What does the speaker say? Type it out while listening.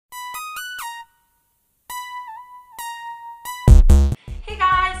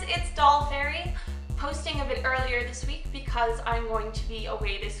posting a bit earlier this week because I'm going to be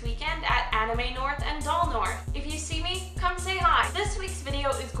away this weekend at Anime North and Doll North. If you see me, come say hi. This week's video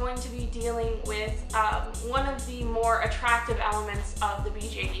is going to be dealing with one of the more attractive elements of the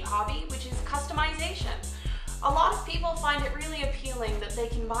BJD hobby, which is customization. A lot of people find it really appealing that they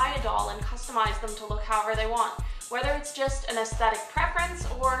can buy a doll and customize them to look however they want, whether it's just an aesthetic preference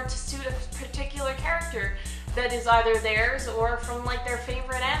or to suit a particular character that is either theirs or from like their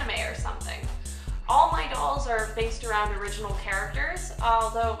favorite anime or something. All my dolls are based around original characters,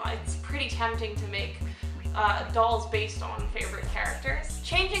 although it's pretty tempting to make dolls based on favorite characters.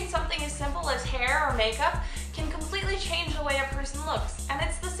 Changing something as simple as hair or makeup can completely change the way a person looks, and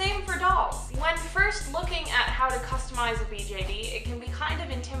it's the same for dolls. When first looking at how to customize a BJD, it can be kind of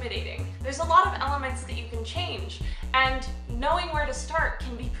intimidating. There's a lot of elements that you can change, and knowing where to start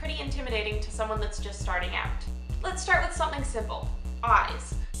can be pretty intimidating to someone that's just starting out. Let's start with something simple: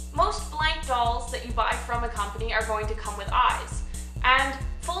 eyes. Most blank dolls that you buy from a company are going to come with eyes, and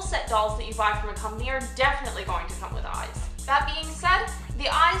full set dolls that you buy from a company are definitely going to come with eyes. That being said, the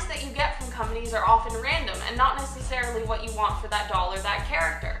eyes that you get from companies are often random and not necessarily what you want for that doll or that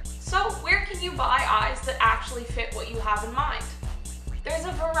character. So where can you buy eyes that actually fit what you have in mind? There's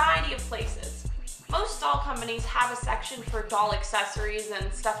a variety of places. Most doll companies have a section for doll accessories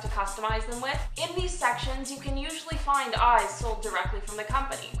and stuff to customize them with. In these sections, you can usually find eyes sold directly from the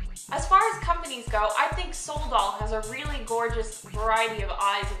company. As far as companies go, I think Soul Doll has a really gorgeous variety of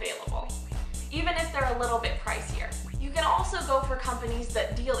eyes available, even if they're a little bit pricier. You can also go for companies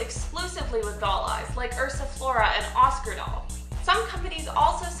that deal exclusively with doll eyes, like Ursa Flora and Oscar Doll. Some companies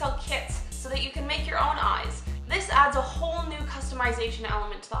also sell kits so that you can make your own eyes. This adds a whole new customization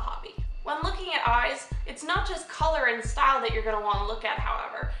element to the hobby. When looking at eyes, it's not just color and style that you're going to want to look at,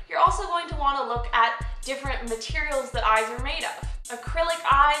 however. You're also going to want to look at different materials that eyes are made of. Acrylic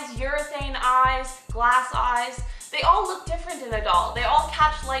eyes, urethane eyes, glass eyes, they all look different in a doll. They all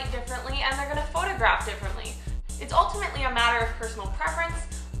catch light differently and they're going to photograph differently. It's ultimately a matter of personal preference,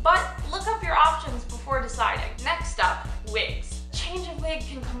 but look up your options before deciding. Next up, wigs. Change of wig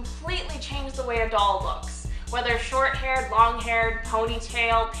can completely change the way a doll looks. Whether short-haired, long-haired,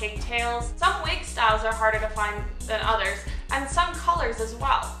 ponytail, pigtails. Some wig styles are harder to find than others, and some colors as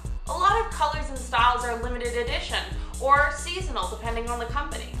well. A lot of colors and styles are limited edition or seasonal depending on the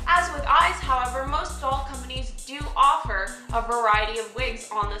company. As with eyes, however, most doll companies do offer a variety of wigs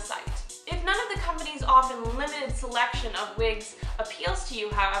on the site. If none of the company's often limited selection of wigs appeals to you,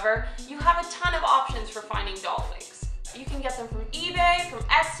 however, you have a ton of options for finding doll wigs. You can get them from eBay, from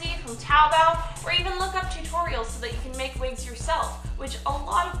Etsy, from Taobao, or even look up tutorials so that you can make wigs yourself, which a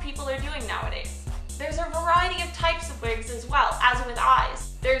lot of people are doing nowadays. There's a variety of types of wigs as well, as with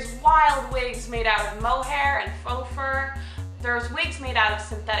eyes. There's wild wigs made out of mohair and faux fur. There's wigs made out of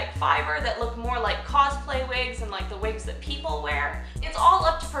synthetic fiber that look more like cosplay wigs and like the wigs that people wear. It's all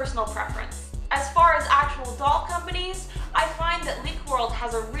up to personal preference. As far as actual doll companies, I find that Leak World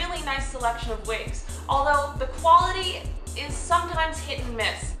has a really nice selection of wigs, although the quality is sometimes hit and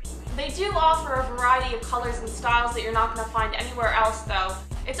miss. They do offer a variety of colors and styles that you're not going to find anywhere else though.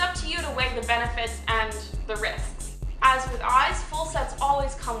 It's up to you to weigh the benefits and the risks. As with eyes, full sets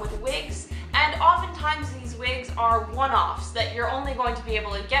always come with wigs, and oftentimes these wigs are one-offs that you're only going to be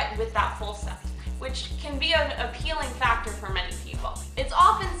able to get with that full set, which can be an appealing factor for many people. It's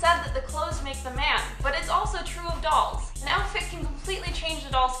often said that the clothes make the man, but it's also true of dolls. An outfit can completely change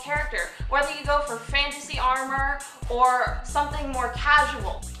the doll's character, whether you go for fantasy armor or something more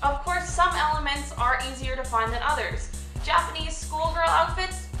casual. Of course, some elements are easier to find than others. Japanese schoolgirl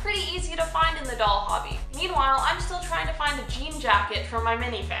outfits, pretty easy to find in the doll hobby. Meanwhile, I'm still trying to find a jean jacket for my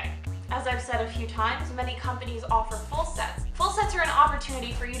minifig. As I've said a few times, many companies offer full sets. Full sets are an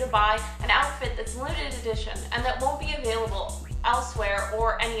opportunity for you to buy an outfit that's limited edition and that won't be available elsewhere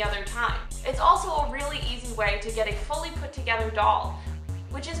or any other time. It's also a really easy way to get a fully put together doll,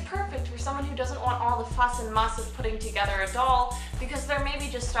 which is perfect for someone who doesn't want all the fuss and muss of putting together a doll because they're maybe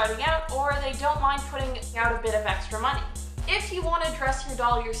just starting out or they don't mind putting out a bit of extra money. If you want to dress your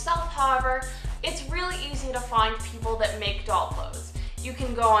doll yourself, however, it's really easy to find people that make doll clothes. You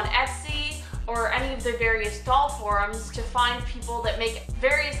can go on Etsy or any of the various doll forums to find people that make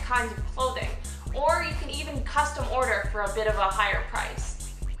various kinds of clothing, or you can even custom order for a bit of a higher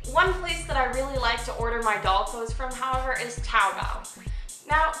price. One place that I really like to order my doll clothes from, however, is Taobao.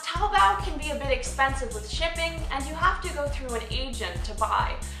 Now, Taobao can be a bit expensive with shipping, and you have to go through an agent to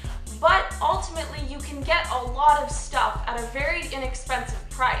buy, but ultimately you can get a lot of stuff at a very inexpensive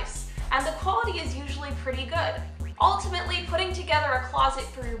price, and the quality is usually pretty good. Ultimately, putting together a closet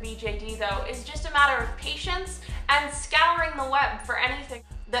for your BJD, though, is just a matter of patience and scouring the web for anything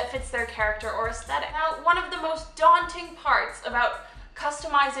that fits their character or aesthetic. Now, one of the most daunting parts about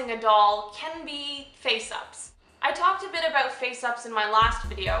customizing a doll can be face-ups. I talked a bit about face-ups in my last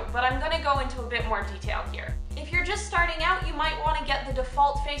video, but I'm going to go into a bit more detail here. If you're just starting out, you might want to get the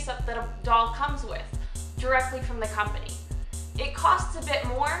default face-up that a doll comes with, directly from the company. It costs a bit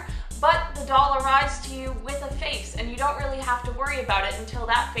more, but the doll arrives to you with a face, and you don't really have to worry about it until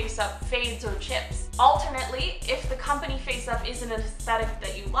that face-up fades or chips. Alternately, if the company face-up isn't an aesthetic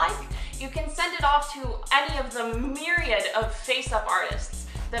that you like, you can send it off to any of the myriad of face-up artists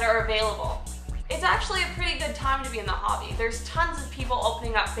that are available. It's actually a pretty good time to be in the hobby. There's tons of people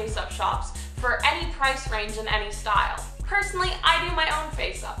opening up face-up shops for any price range and any style. Personally, I do my own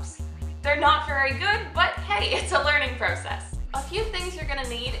face-ups. They're not very good, but hey, it's a learning process. A few things you're going to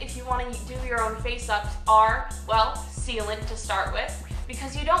need if you want to do your own face-ups are, well, sealant to start with,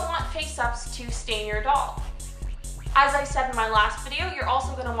 because you don't want face-ups to stain your doll. As I said in my last video, you're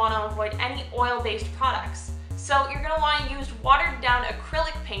also going to want to avoid any oil-based products. So you're going to want to use watered-down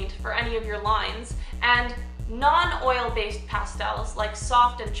acrylic paint for any of your lines, and non-oil-based pastels like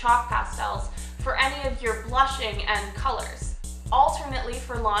soft and chalk pastels for any of your blushing and colors. Alternately,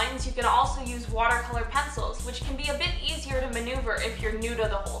 for lines, you can also use watercolor pencils, which can be a bit easier to maneuver if you're new to the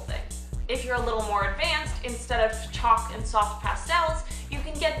whole thing. If you're a little more advanced, instead of chalk and soft pastels, you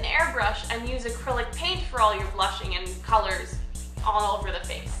can get an airbrush and use acrylic paint for all your blushing and colors all over the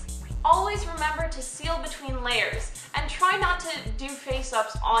face. Always remember to seal between layers, and try not to do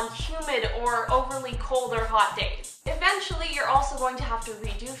face-ups on humid or overly cold or hot days. Eventually, you're also going to have to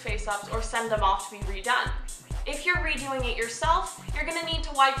redo face-ups or send them off to be redone. If you're redoing it yourself, you're going to need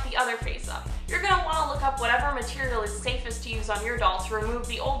to wipe the other face-up. You're going to want to look up whatever material is safest to use on your doll to remove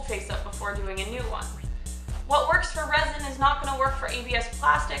the old face-up before doing a new one. What works for resin is not going to work for ABS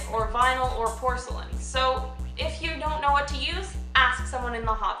plastic or vinyl or porcelain, so if you don't know what to use, ask someone in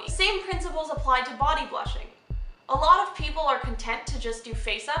the hobby. Same principles apply to body blushing. A lot of people are content to just do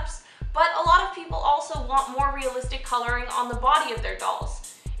face-ups, but a lot of people also want more realistic coloring on the body of their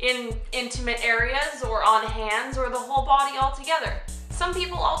dolls, in intimate areas or on hands or the whole body altogether. Some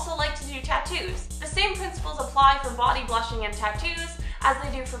people also like to do tattoos. The same principles apply for body blushing and tattoos as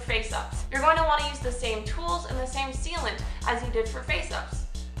they do for face-ups. You're going to want to use the same tools and the same sealant as you did for face-ups.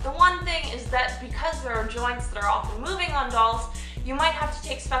 The one thing is that because there are joints that are often moving on dolls, you might have to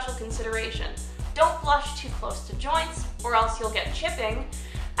take special consideration. Don't blush too close to joints or else you'll get chipping,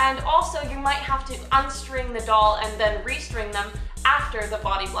 and also you might have to unstring the doll and then restring them after the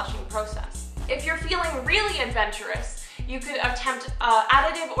body blushing process. If you're feeling really adventurous, you could attempt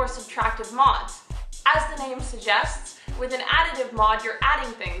additive or subtractive mods. As the name suggests, with an additive mod, you're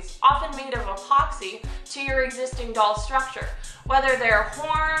adding things, often made of epoxy, to your existing doll structure, whether they're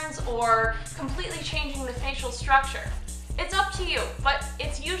horns or completely changing the facial structure. It's up to you, but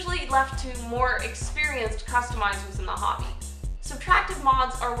it's usually left to more experienced customizers in the hobby. Subtractive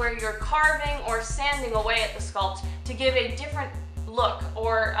mods are where you're carving or sanding away at the sculpt to give a different look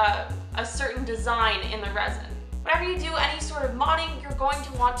or a certain design in the resin. Whenever you do any sort of modding, you're going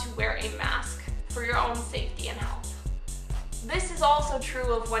to want to wear a mask for your own safety and health. This is also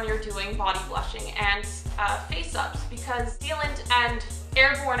true of when you're doing body blushing and face-ups, because sealant and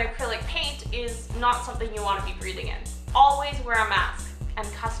airborne acrylic paint is not something you want to be breathing in. Always wear a mask and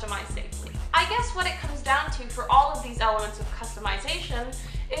customize safely. I guess what it comes down to for all of these elements of customization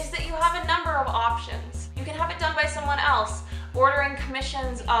is that you have a number of options. You can have it done by someone else, ordering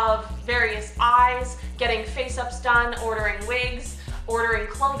commissions of various eyes, getting face-ups done, ordering wigs, ordering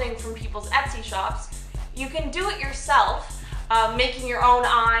clothing from people's Etsy shops. You can do it yourself, making your own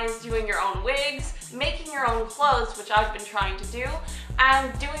eyes, doing your own wigs, making your own clothes, which I've been trying to do,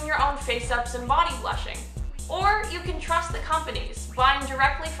 and doing your own face-ups and body blushing. Or you can trust the companies, buying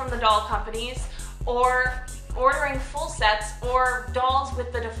directly from the doll companies, or ordering full sets or dolls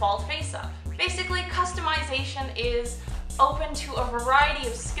with the default face-up. Basically, customization is open to a variety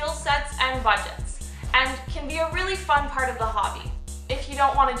of skill sets and budgets, and can be a really fun part of the hobby. If you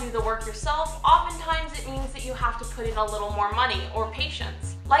don't want to do the work yourself, oftentimes it means that you have to put in a little more money or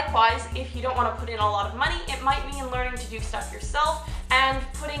patience. Likewise, if you don't want to put in a lot of money, it might mean learning to do stuff yourself and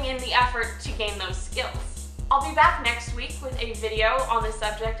putting in the effort to gain those skills. I'll be back next week with a video on the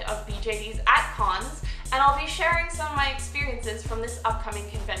subject of BJDs at cons, and I'll be sharing some of my experiences from this upcoming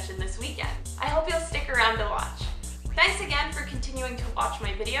convention this weekend. I hope you'll stick around to watch. Thanks again for continuing to watch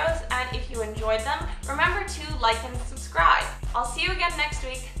my videos, and if you enjoyed them, remember to like and subscribe. I'll see you again next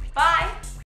week. Bye!